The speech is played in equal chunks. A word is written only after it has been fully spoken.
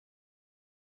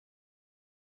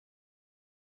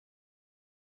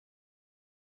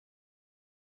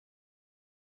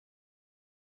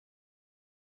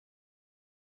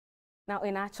Now,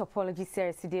 in our Chopology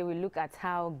series today, we look at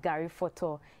how Gari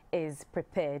fotor is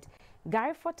prepared.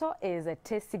 Gari fotor is a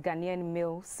tasty Ghanaian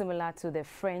meal similar to the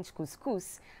French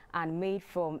couscous and made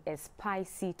from a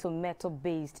spicy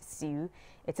tomato-based stew.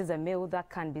 It is a meal that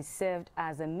can be served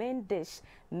as a main dish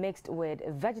mixed with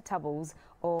vegetables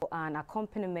or an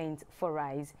accompaniment for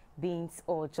rice, beans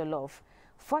or jollof.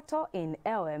 Fotor in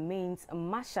Ewe means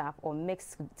mash up or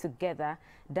mix together.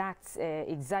 That's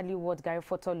exactly what Gari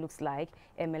fotor looks like,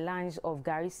 a melange of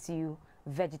Gari stew,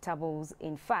 vegetables,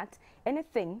 in fact,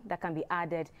 anything that can be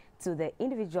added to the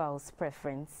individual's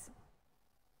preference.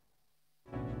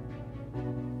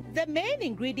 The main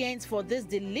ingredients for this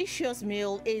delicious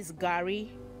meal is Gari.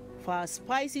 For our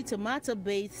spicy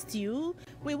tomato-based stew,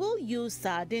 we will use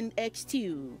sardine egg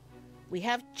stew. We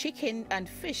have chicken and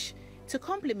fish to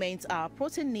complement our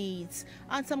protein needs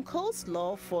and some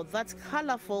coleslaw for that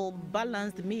colorful,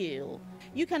 balanced meal.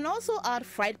 You can also add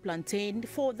fried plantain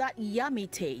for that yummy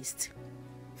taste.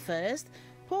 First,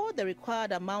 pour the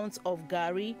required amount of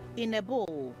Gari in a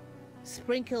bowl.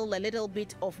 Sprinkle a little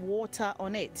bit of water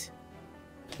on it.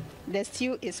 The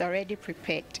stew is already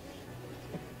prepared.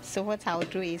 So what I'll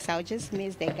do is I'll just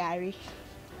mix the Gari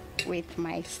with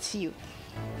my stew.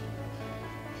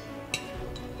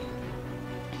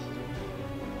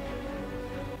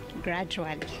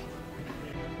 Gradually.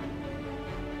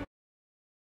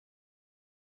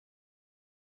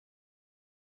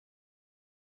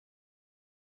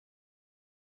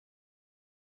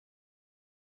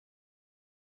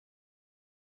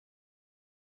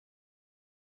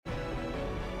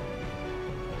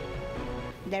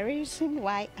 The reason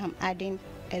why I'm adding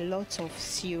a lot of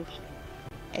stew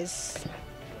is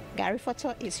Gari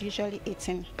fotor is usually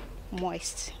eaten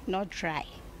moist, not dry.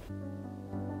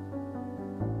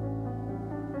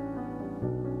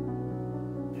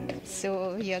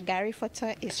 So your Gari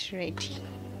fotor is ready.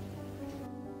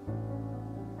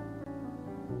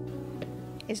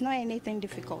 It's not anything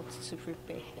difficult to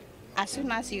prepare. As soon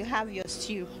as you have your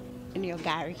stew in your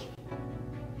Gari,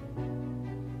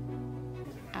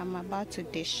 I'm about to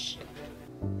dish.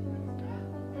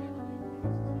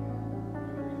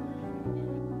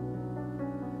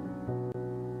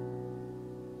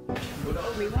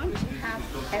 We want to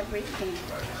have everything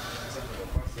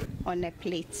on a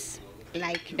plate,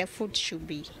 like the food should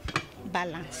be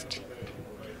balanced.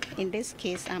 In this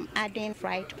case, I'm adding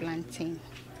fried plantain.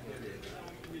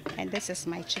 And this is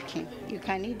my chicken. You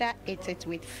can either eat it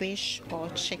with fish or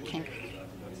chicken.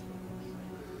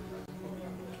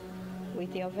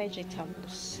 With your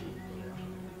vegetables.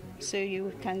 So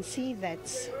you can see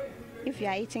that if you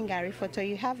are eating Gari fotor,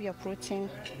 you have your protein,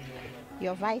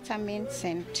 your vitamins,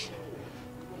 and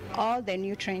all the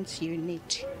nutrients you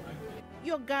need.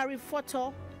 Your Gari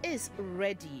fotor is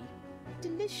ready.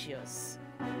 Delicious.